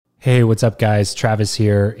Hey, what's up, guys? Travis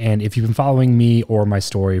here. And if you've been following me or my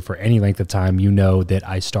story for any length of time, you know that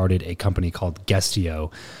I started a company called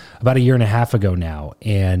Guestio about a year and a half ago now.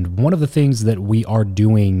 And one of the things that we are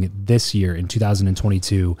doing this year in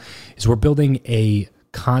 2022 is we're building a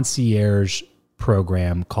concierge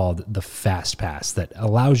program called the Fast Pass that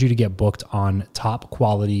allows you to get booked on top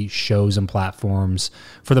quality shows and platforms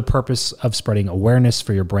for the purpose of spreading awareness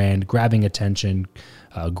for your brand, grabbing attention,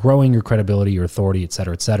 growing your credibility, your authority, et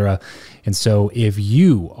cetera, et cetera. And so if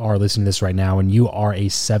you are listening to this right now and you are a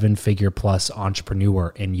 7-figure plus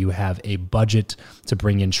entrepreneur and you have a budget to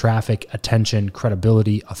bring in traffic, attention,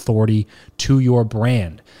 credibility, authority to your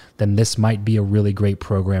brand, then this might be a really great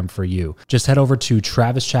program for you. Just head over to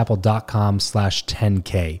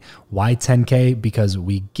travischappell.com/10K. Why 10K? Because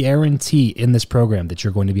we guarantee in this program that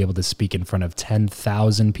you're going to be able to speak in front of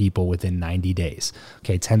 10,000 people within 90 days.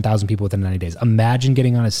 Okay, 10,000 people within 90 days. Imagine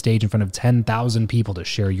getting on a stage in front of 10,000 people to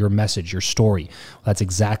share your message, your story. Well, that's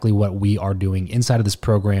exactly what we are doing inside of this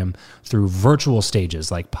program through virtual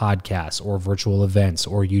stages like podcasts or virtual events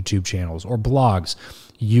or YouTube channels or blogs.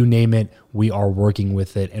 You name it, we are working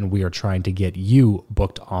with it, and we are trying to get you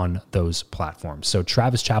booked on those platforms. So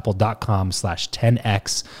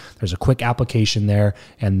travischappell.com/10X. There's a quick application there,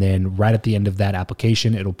 and then right at the end of that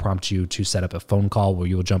application, it'll prompt you to set up a phone call where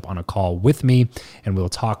you'll jump on a call with me, and we'll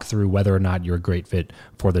talk through whether or not you're a great fit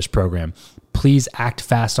for this program. Please act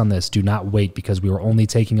fast on this. Do not wait, because we are only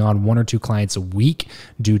taking on 1 or 2 clients a week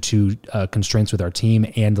due to constraints with our team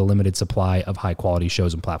and the limited supply of high quality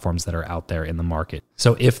shows and platforms that are out there in the market.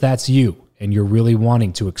 So if that's you and you're really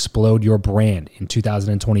wanting to explode your brand in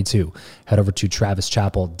 2022, head over to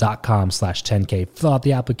travischappell.com/10K, fill out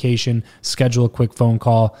the application, schedule a quick phone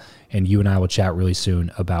call, and you and I will chat really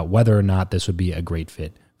soon about whether or not this would be a great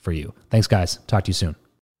fit for you. Thanks, guys. Talk to you soon.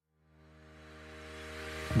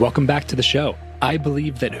 Welcome back to the show. I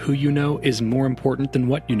believe that who you know is more important than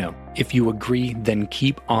what you know. If you agree, then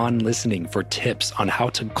keep on listening for tips on how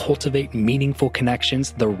to cultivate meaningful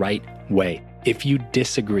connections the right way. If you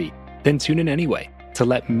disagree, then tune in anyway to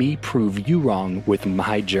let me prove you wrong with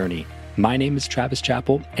my journey. My name is Travis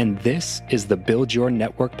Chappell, and this is the Build Your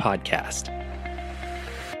Network podcast.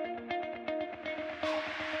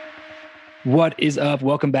 What is up?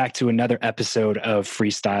 Welcome back to another episode of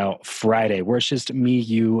Freestyle Friday, where it's just me,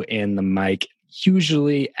 you, and the mic.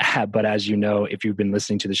 Usually, but as you know, if you've been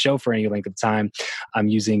listening to the show for any length of time, I'm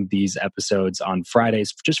using these episodes on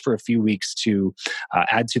Fridays just for a few weeks to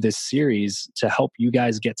add to this series to help you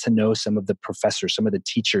guys get to know some of the professors, some of the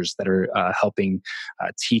teachers that are helping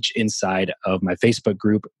teach inside of my Facebook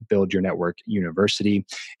group, Build Your Network University.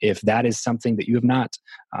 If that is something that you have not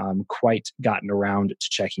quite gotten around to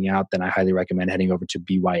checking out, then I highly recommend heading over to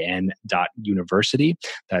BYN.university.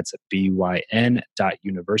 That's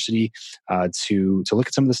BYN.university. To look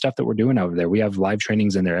at some of the stuff that we're doing over there. We have live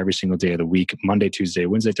trainings in there every single day of the week, Monday, Tuesday,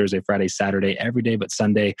 Wednesday, Thursday, Friday, Saturday, every day but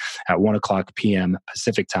Sunday at 1:00 p.m.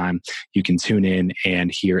 Pacific time. You can tune in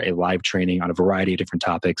and hear a live training on a variety of different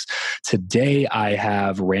topics. Today, I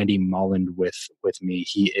have Randy Molland with me.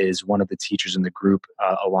 He is one of the teachers in the group,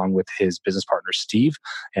 along with his business partner, Steve,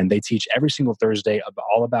 and they teach every single Thursday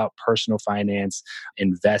all about personal finance,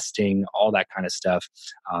 investing, all that kind of stuff.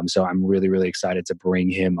 So I'm really, really excited to bring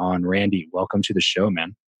him on. Randy, welcome to the show,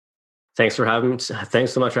 man. Thanks so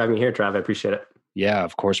much for having me here, Trav. I appreciate it. Yeah,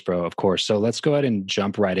 of course, bro. Of course. So let's go ahead and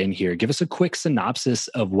jump right in here. Give us a quick synopsis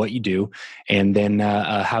of what you do, and then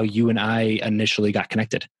how you and I initially got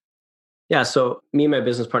connected. Yeah, so me and my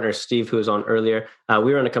business partner, Steve, who was on earlier,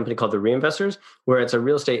 we run a company called The Reinvestors, where it's a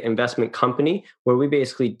real estate investment company where we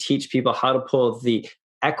basically teach people how to pull the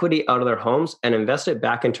equity out of their homes and invest it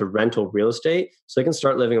back into rental real estate so they can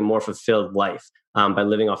start living a more fulfilled life by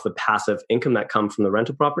living off the passive income that comes from the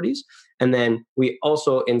rental properties. And then we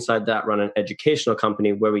also inside that run an educational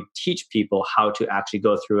company where we teach people how to actually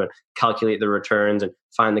go through and calculate the returns and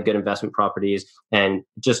find the good investment properties and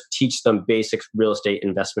just teach them basic real estate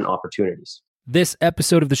investment opportunities. This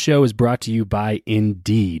episode of the show is brought to you by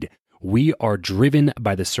Indeed. We are driven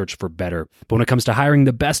by the search for better. But when it comes to hiring,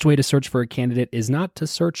 the best way to search for a candidate is not to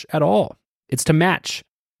search at all. It's to match,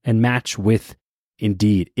 and match with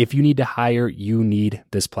Indeed. If you need to hire, you need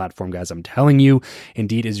this platform, guys. I'm telling you,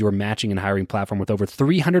 Indeed is your matching and hiring platform with over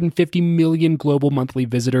 350 million global monthly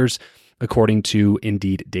visitors, according to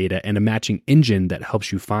Indeed data, and a matching engine that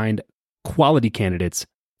helps you find quality candidates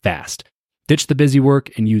fast. Ditch the busy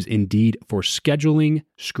work and use Indeed for scheduling,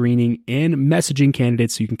 screening, and messaging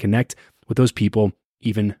candidates so you can connect with those people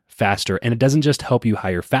even faster. And it doesn't just help you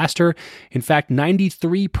hire faster. In fact,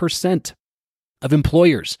 93% of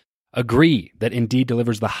employers agree that Indeed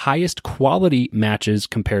delivers the highest quality matches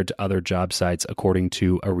compared to other job sites, according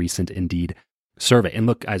to a recent Indeed survey. And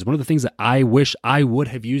look, guys, one of the things that I wish I would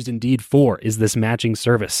have used Indeed for is this matching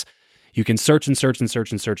service. You can search and search and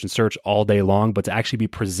search and search and search all day long, but to actually be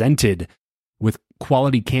presented with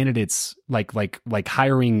quality candidates, like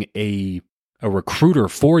hiring a recruiter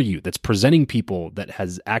for you that's presenting people that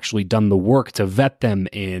has actually done the work to vet them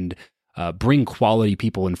and bring quality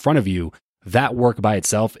people in front of you, that work by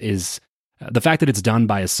itself is the fact that it's done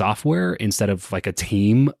by a software instead of like a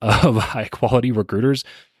team of high quality recruiters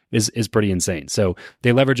is pretty insane. So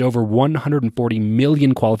they leverage over 140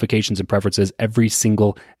 million qualifications and preferences every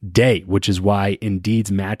single day, which is why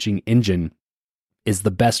Indeed's matching engine is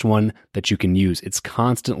the best one that you can use. It's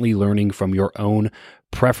constantly learning from your own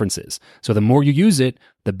preferences. So the more you use it,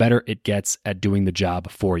 the better it gets at doing the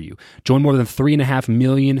job for you. Join more than 3.5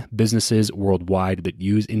 million businesses worldwide that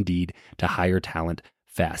use Indeed to hire talent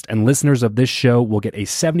fast. And listeners of this show will get a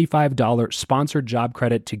 $75 sponsored job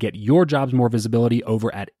credit to get your jobs more visibility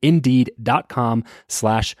over at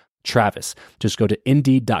Indeed.com/Travis. Just go to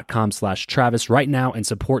Indeed.com/Travis right now and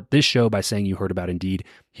support this show by saying you heard about Indeed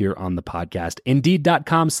here on the podcast.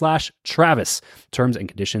 Indeed.com/Travis. Terms and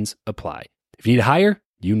conditions apply. If you need to hire,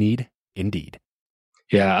 you need Indeed.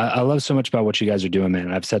 Yeah, I love so much about what you guys are doing,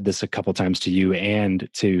 man. I've said this a couple times to you and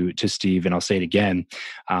to Steve, and I'll say it again.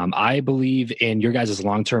 I believe in your guys'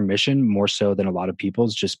 long-term mission more so than a lot of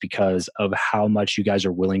people's, just because of how much you guys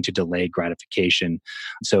are willing to delay gratification.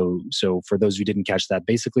 So for those who didn't catch that,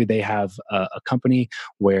 basically they have a company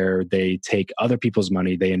where they take other people's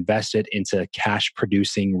money, they invest it into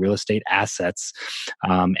cash-producing real estate assets,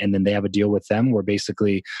 and then they have a deal with them where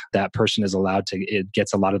basically that person is allowed to, it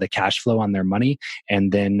gets a lot of the cash flow on their money. And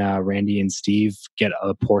then Randy and Steve get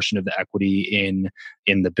a portion of the equity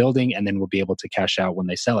in the building, and then we'll be able to cash out when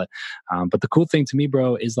they sell it. But the cool thing to me,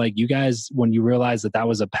 bro, is like you guys, when you realized that that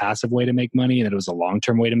was a passive way to make money and that it was a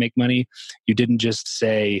long-term way to make money, you didn't just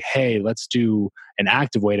say, hey, let's do an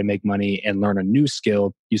active way to make money and learn a new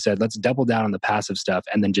skill. You said, let's double down on the passive stuff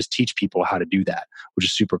and then just teach people how to do that, which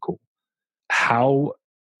is super cool. How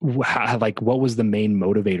like what was the main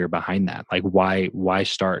motivator behind that? Like why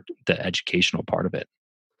start the educational part of it?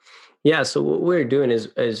 Yeah, so what we're doing is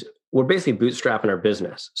we're basically bootstrapping our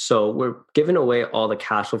business. So we're giving away all the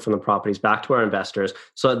cash flow from the properties back to our investors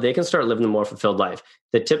so that they can start living a more fulfilled life.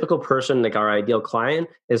 The typical person, like our ideal client,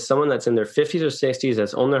 is someone that's in their 50s or 60s,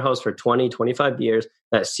 that's owned their house for 20, 25 years,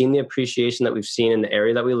 that's seen the appreciation that we've seen in the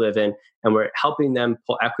area that we live in, and we're helping them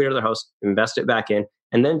pull equity out of their house, invest it back in,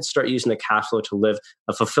 and then start using the cash flow to live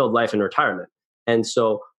a fulfilled life in retirement. And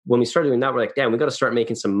so when we started doing that, we're like, damn, we got to start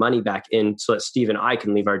making some money back in so that Steve and I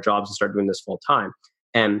can leave our jobs and start doing this full time.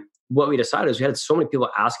 And what we decided is we had so many people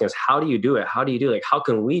asking us, how do you do it? How do you do it? Like, how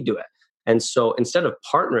can we do it? And so instead of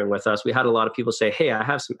partnering with us, we had a lot of people say, hey, I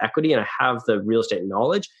have some equity and I have the real estate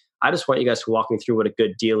knowledge. I just want you guys to walk me through what a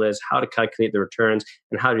good deal is, how to calculate the returns,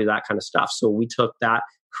 and how to do that kind of stuff. So we took that,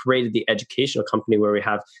 created the educational company where we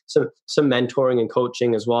have some mentoring and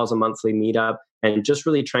coaching, as well as a monthly meetup, and just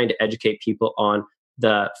really trying to educate people on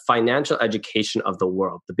the financial education of the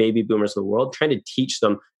world, the baby boomers of the world, trying to teach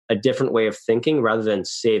them a different way of thinking rather than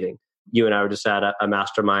saving. You and I were just at a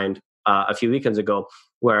mastermind a few weekends ago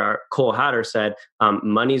where Cole Hatter said,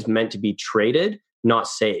 money's meant to be traded, not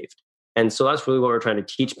saved. And so that's really what we're trying to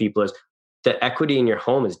teach people is the equity in your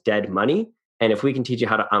home is dead money. And if we can teach you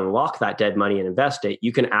how to unlock that dead money and invest it,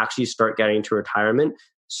 you can actually start getting to retirement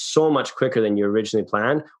so much quicker than you originally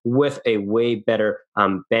planned, with a way better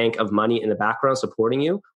bank of money in the background supporting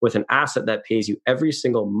you, with an asset that pays you every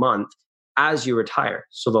single month as you retire.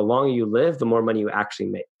 So the longer you live, the more money you actually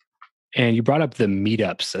make. And you brought up the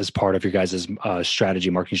meetups as part of your guys'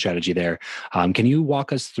 marketing strategy there. Can you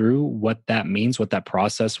walk us through what that means, what that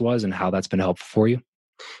process was, and how that's been helpful for you?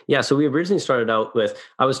 Yeah, so we originally started out with,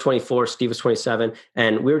 I was 24, Steve was 27,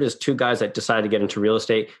 and we were just two guys that decided to get into real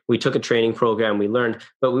estate. We took a training program, we learned,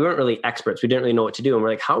 but we weren't really experts. We didn't really know what to do. And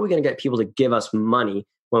we're like, how are we going to get people to give us money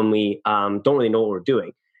when we don't really know what we're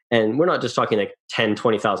doing? And we're not just talking like $10,000,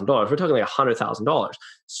 $20,000. We're talking like $100,000.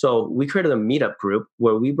 So we created a meetup group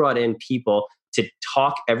where we brought in people to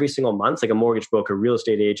talk every single month, like a mortgage broker, real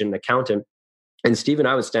estate agent, an accountant. And Steve and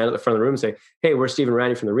I would stand at the front of the room and say, hey, we're Steve and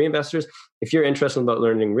Randy from the Reinvestors. If you're interested about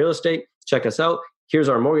learning real estate, check us out. Here's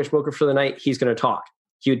our mortgage broker for the night. He's going to talk.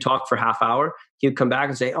 He would talk for half hour. He would come back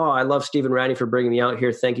and say, oh, I love Steve and Randy for bringing me out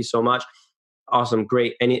here. Thank you so much. Awesome.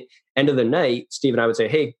 Great. And at end of the night, Steve and I would say,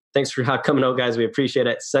 hey, thanks for coming out, guys. We appreciate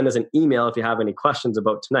it. Send us an email if you have any questions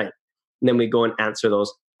about tonight. And then we go and answer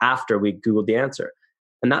those after we Googled the answer.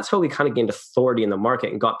 And that's how we kind of gained authority in the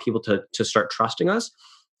market and got people to start trusting us.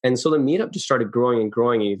 And so the meetup just started growing and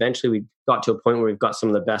growing. And eventually we got to a point where we've got some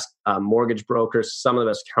of the best mortgage brokers, some of the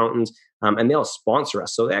best accountants, and they all sponsor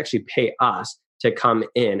us. So they actually pay us to come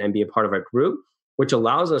in and be a part of our group, which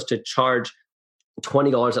allows us to charge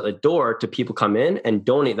 $20 at the door to people come in and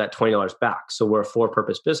donate that $20 back. So we're a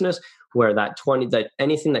for-purpose business where that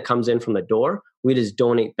anything that comes in from the door, we just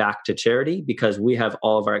donate back to charity because we have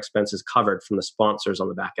all of our expenses covered from the sponsors on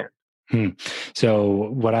the back end. So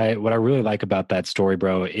what I really like about that story,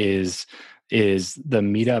 bro, is the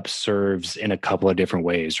meetup serves in a couple of different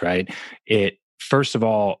ways, right? It first of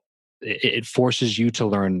all, it forces you to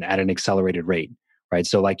learn at an accelerated rate. Right.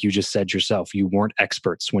 So like you just said yourself, you weren't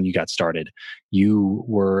experts when you got started. You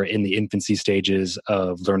were in the infancy stages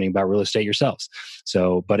of learning about real estate yourselves.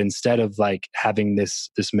 So, but instead of like having this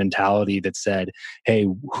mentality that said, hey,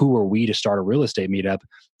 who are we to start a real estate meetup?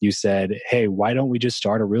 You said, hey, why don't we just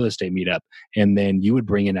start a real estate meetup? And then you would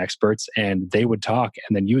bring in experts and they would talk.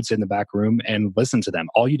 And then you would sit in the back room and listen to them.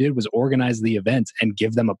 All you did was organize the event and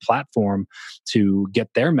give them a platform to get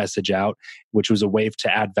their message out, which was a way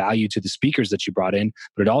to add value to the speakers that you brought in,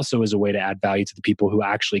 but it also is a way to add value to the people who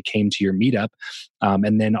actually came to your meetup.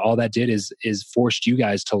 And then all that did is forced you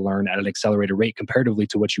guys to learn at an accelerated rate comparatively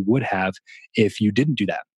to what you would have if you didn't do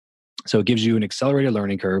that. So it gives you an accelerated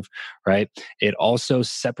learning curve, right? It also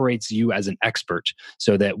separates you as an expert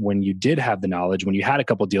so that when you did have the knowledge, when you had a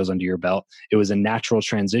couple deals under your belt, it was a natural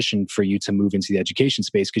transition for you to move into the education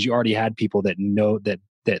space because you already had people that know that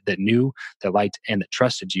knew, that liked, and that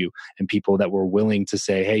trusted you, and people that were willing to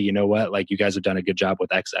say, hey, you know what? Like you guys have done a good job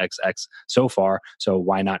with XXX so far. So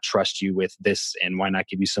why not trust you with this? And why not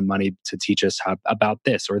give you some money to teach us about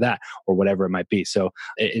this or that or whatever it might be? So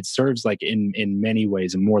it serves like in many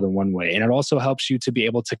ways, in more than one way. And it also helps you to be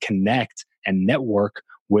able to connect and network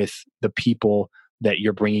with the people that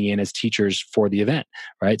you're bringing in as teachers for the event,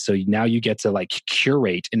 right? So now you get to like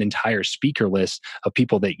curate an entire speaker list of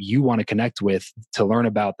people that you want to connect with to learn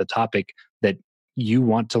about the topic that you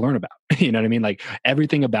want to learn about. You know what I mean? Like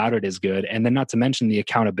everything about it is good. And then not to mention the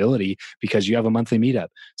accountability because you have a monthly meetup.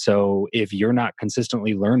 So if you're not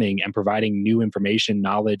consistently learning and providing new information,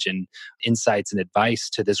 knowledge, and insights and advice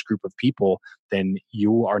to this group of people, then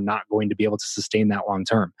you are not going to be able to sustain that long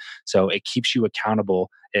term. So it keeps you accountable.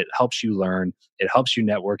 It helps you learn. It helps you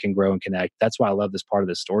network and grow and connect. That's why I love this part of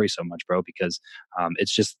the story so much, bro, because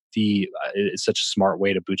it's just it's such a smart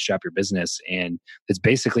way to bootstrap your business. And it's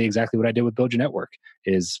basically exactly what I did with Build Your Network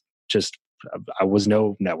is just, I was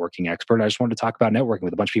no networking expert. I just wanted to talk about networking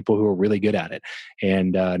with a bunch of people who are really good at it.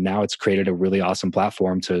 And now it's created a really awesome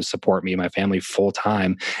platform to support me and my family full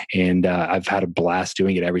time. And I've had a blast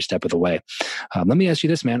doing it every step of the way. Let me ask you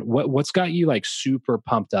this, man. What's got you like super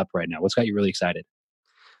pumped up right now? What's got you really excited?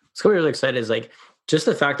 What's got me really excited is like just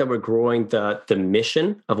the fact that we're growing the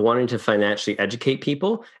mission of wanting to financially educate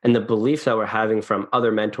people and the belief that we're having from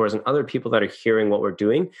other mentors and other people that are hearing what we're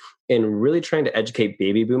doing and really trying to educate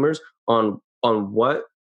baby boomers on what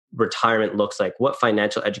retirement looks like, what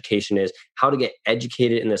financial education is, how to get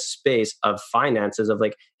educated in the space of finances of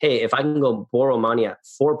like, hey, if I can go borrow money at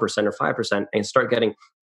 4% or 5% and start getting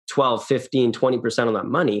 12, 15, 20% on that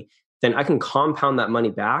money, then I can compound that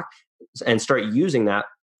money back and start using that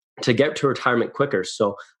to get to retirement quicker.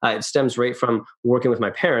 So it stems right from working with my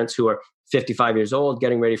parents who are 55 years old,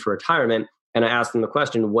 getting ready for retirement. And I asked them the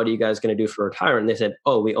question, what are you guys going to do for retirement? And they said,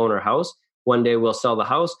 oh, we own our house. One day we'll sell the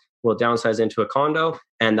house, we'll downsize into a condo,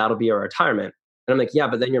 and that'll be our retirement. And I'm like, yeah,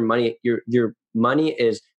 but then your money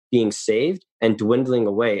is being saved and dwindling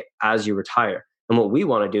away as you retire. And what we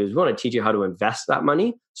want to do is we want to teach you how to invest that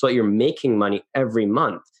money so that you're making money every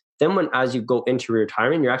month. Then as you go into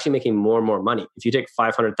retirement, you're actually making more and more money. If you take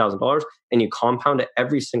 $500,000 and you compound it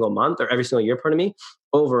every single month or every single year,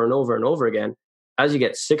 over and over and over again, as you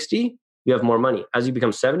get 60, you have more money. As you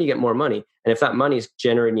become 70, you get more money. And if that money is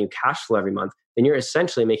generating you cash flow every month, then you're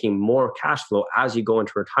essentially making more cash flow as you go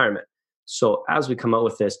into retirement. So as we come out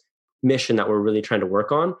with this mission that we're really trying to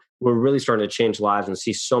work on, we're really starting to change lives and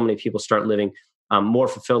see so many people start living more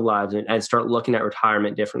fulfilled lives and start looking at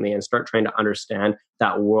retirement differently and start trying to understand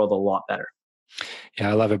that world a lot better. Yeah,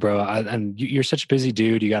 I love it, bro. And you're such a busy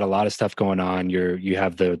dude. You got a lot of stuff going on. You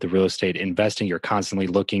have the real estate investing. You're constantly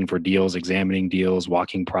looking for deals, examining deals,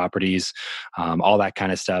 walking properties, all that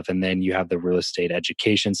kind of stuff. And then you have the real estate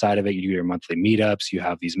education side of it. You do your monthly meetups. You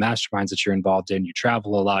have these masterminds that you're involved in. You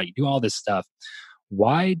travel a lot. You do all this stuff.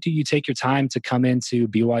 Why do you take your time to come into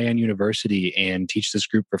BYN University and teach this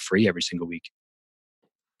group for free every single week?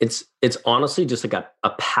 It's honestly just like a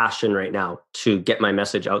passion right now to get my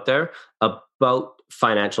message out there about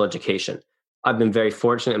financial education. I've been very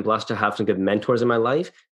fortunate and blessed to have some good mentors in my life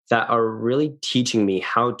that are really teaching me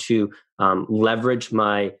how to leverage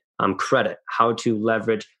my credit, how to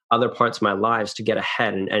leverage other parts of my lives to get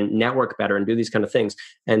ahead and network better and do these kind of things.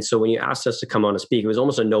 And so when you asked us to come on and speak, it was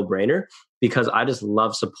almost a no-brainer because I just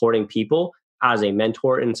love supporting people as a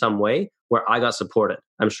mentor in some way where I got supported.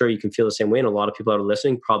 I'm sure you can feel the same way. And a lot of people that are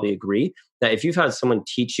listening probably agree that if you've had someone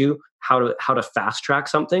teach you how to fast track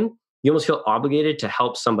something, you almost feel obligated to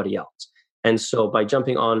help somebody else. And so by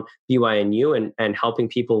jumping on BYNU and helping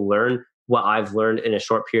people learn what I've learned in a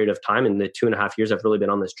short period of time, in the 2.5 years I've really been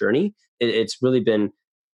on this journey, it's really been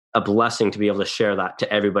a blessing to be able to share that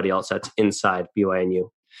to everybody else that's inside BYNU.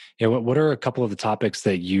 Yeah, what are a couple of the topics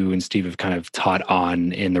that you and Steve have kind of taught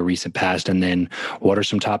on in the recent past? And then what are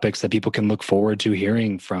some topics that people can look forward to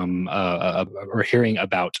hearing from or hearing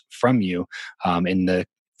about from you in the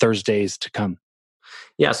Thursdays to come?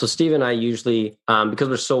 Yeah, so Steve and I usually, because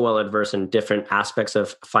we're so well adversed in different aspects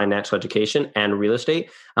of financial education and real estate,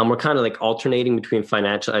 we're kind of like alternating between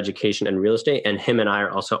financial education and real estate. And him and I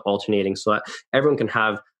are also alternating so that everyone can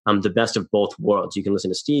have the best of both worlds. You can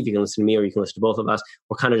listen to Steve, you can listen to me, or you can listen to both of us.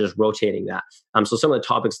 We're kind of just rotating that. So some of the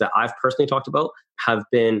topics that I've personally talked about have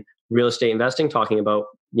been real estate investing, talking about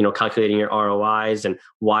calculating your ROIs and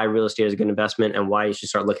why real estate is a good investment and why you should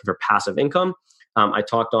start looking for passive income. I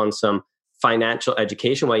talked on some financial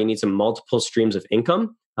education, why you need some multiple streams of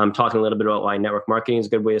income. I'm talking a little bit about why network marketing is a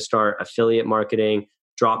good way to start, affiliate marketing,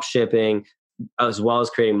 drop shipping, as well as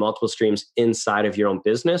creating multiple streams inside of your own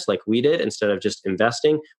business like we did. Instead of just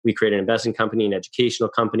investing, we created an investing company, an educational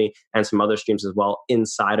company, and some other streams as well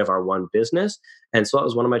inside of our one business. And so that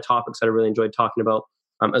was one of my topics that I really enjoyed talking about.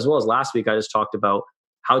 As well as last week, I just talked about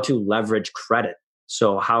how to leverage credit.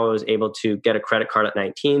 So how I was able to get a credit card at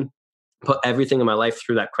 19, put everything in my life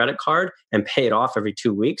through that credit card and pay it off every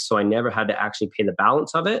 2 weeks. So I never had to actually pay the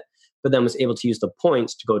balance of it, but then was able to use the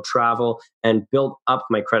points to go travel and build up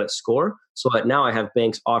my credit score. So that now I have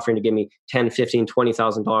banks offering to give me $10,000, $15,000,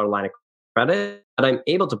 $20,000 line of credit that I'm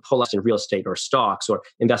able to pull out in real estate or stocks or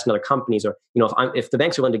invest in other companies. Or, if the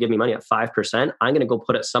banks are willing to give me money at 5%, I'm going to go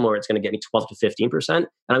put it somewhere it's going to get me 12 to 15%. And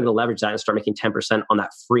I'm going to leverage that and start making 10% on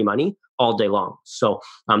that free money all day long. So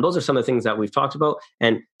those are some of the things that we've talked about.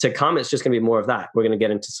 And to come, it's just going to be more of that. We're going to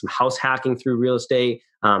get into some house hacking through real estate,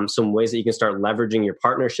 some ways that you can start leveraging your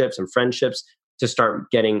partnerships and friendships to start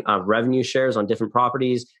getting revenue shares on different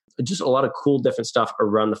properties. Just a lot of cool different stuff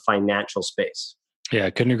around the financial space. Yeah, I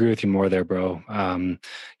couldn't agree with you more there, bro.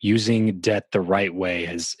 Using debt the right way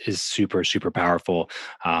is super, super powerful.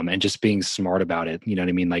 And just being smart about it. You know what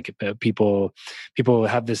I mean? Like people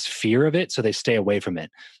have this fear of it, so they stay away from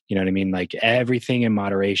it. You know what I mean? Like everything in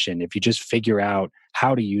moderation. If you just figure out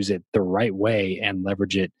how to use it the right way and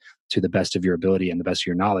leverage it to the best of your ability and the best of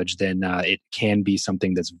your knowledge, then it can be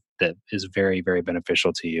something that is very, very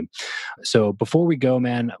beneficial to you. So before we go,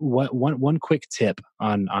 man, one quick tip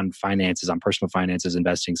on finances, on personal finances,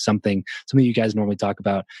 investing, something you guys normally talk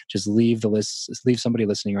about. Just leave somebody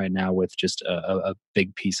listening right now with just a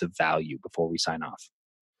big piece of value before we sign off.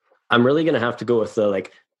 I'm really going to have to go with the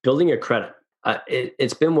building your credit.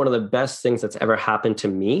 It's been one of the best things that's ever happened to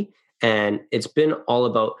me. And it's been all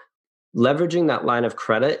about leveraging that line of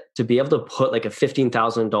credit to be able to put like a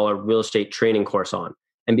 $15,000 real estate training course on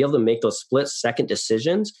and be able to make those split second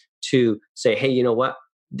decisions to say, hey, you know what?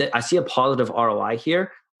 I see a positive ROI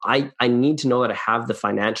here. I need to know that I have the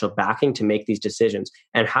financial backing to make these decisions.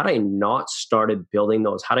 And had I not started building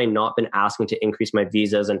those, had I not been asking to increase my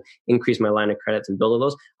visas and increase my line of credits and build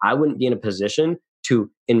those, I wouldn't be in a position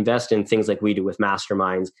to invest in things like we do with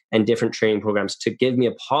masterminds and different training programs to give me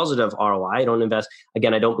a positive ROI. I don't invest,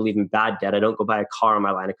 again, I don't believe in bad debt. I don't go buy a car on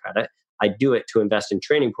my line of credit. I do it to invest in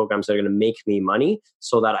training programs that are going to make me money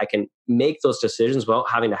so that I can make those decisions without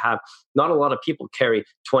having to have, not a lot of people carry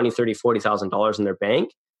 $20,000, $30,000, $40,000 in their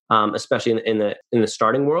bank, especially in the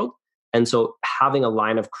starting world. And so having a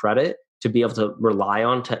line of credit to be able to rely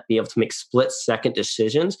on, to be able to make split second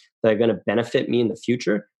decisions that are going to benefit me in the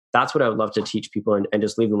future. That's what I would love to teach people and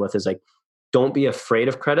just leave them with is don't be afraid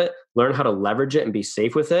of credit. Learn how to leverage it and be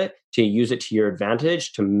safe with it to use it to your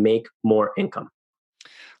advantage to make more income.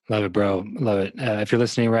 Love it, bro. Love it. If you're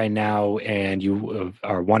listening right now and you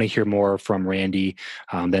want to hear more from Randy,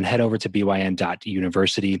 then head over to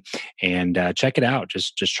byn.university and check it out.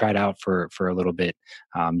 Just try it out for a little bit.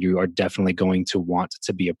 You are definitely going to want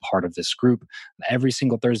to be a part of this group. Every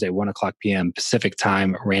single Thursday, 1:00 p.m. Pacific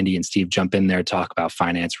time, Randy and Steve jump in there, talk about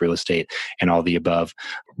finance, real estate, and all the above.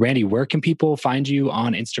 Randy, where can people find you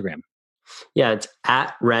on Instagram? Yeah, it's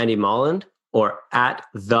at Randy Molland or at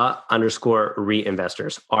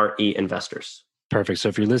 _reinvestors, RE investors. Perfect. So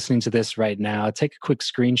if you're listening to this right now, take a quick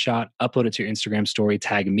screenshot, upload it to your Instagram story,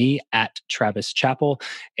 tag me at Travis Chappell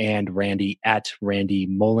and Randy at Randy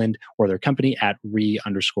Molland, or their company at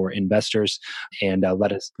 _investors, and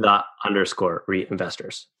let us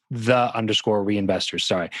 _reinvestors. _reinvestors.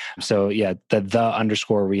 Sorry. So yeah, the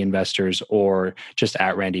 _reinvestors, or just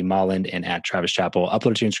at Randy Molland and at Travis Chappell.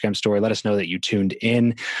 Upload it to your Instagram story. Let us know that you tuned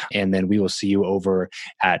in, and then we will see you over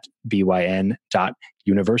at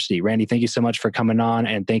BYN.University. Randy, thank you so much for coming on,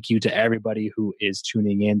 and thank you to everybody who is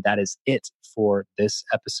tuning in. That is it for this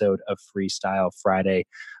episode of Freestyle Friday.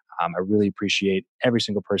 I really appreciate every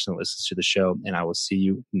single person that listens to the show, and I will see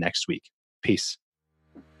you next week. Peace.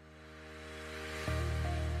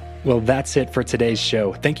 Well, that's it for today's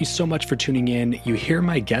show. Thank you so much for tuning in. You hear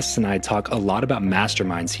my guests and I talk a lot about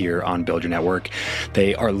masterminds here on Build Your Network.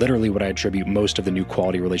 They are literally what I attribute most of the new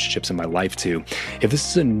quality relationships in my life to. If this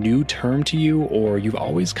is a new term to you, or you've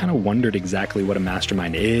always kind of wondered exactly what a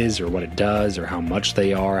mastermind is, or what it does, or how much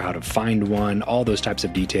they are, how to find one, all those types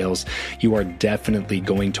of details, you are definitely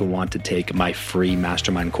going to want to take my free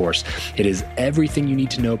mastermind course. It is everything you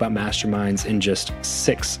need to know about masterminds in just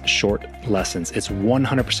 6 short lessons. It's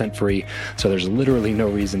 100% free, so there's literally no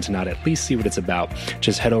reason to not at least see what it's about.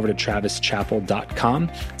 Just head over to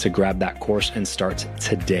travischappell.com to grab that course and start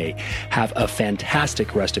today. Have a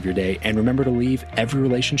fantastic rest of your day, and remember to leave every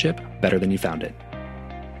relationship better than you found it.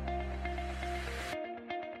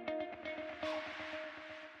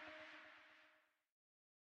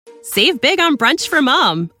 Save big on brunch for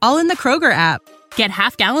mom, all in the Kroger app. Get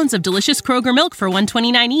half gallons of delicious Kroger milk for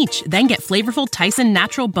 $1.29 each. Then get flavorful Tyson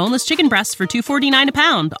natural boneless chicken breasts for $2.49 a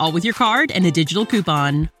pound, all with your card and a digital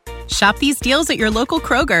coupon. Shop these deals at your local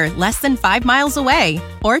Kroger, less than 5 miles away.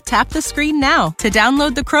 Or tap the screen now to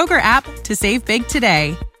download the Kroger app to save big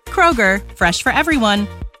today. Kroger, fresh for everyone.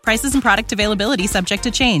 Prices and product availability subject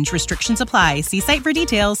to change. Restrictions apply. See site for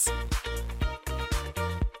details.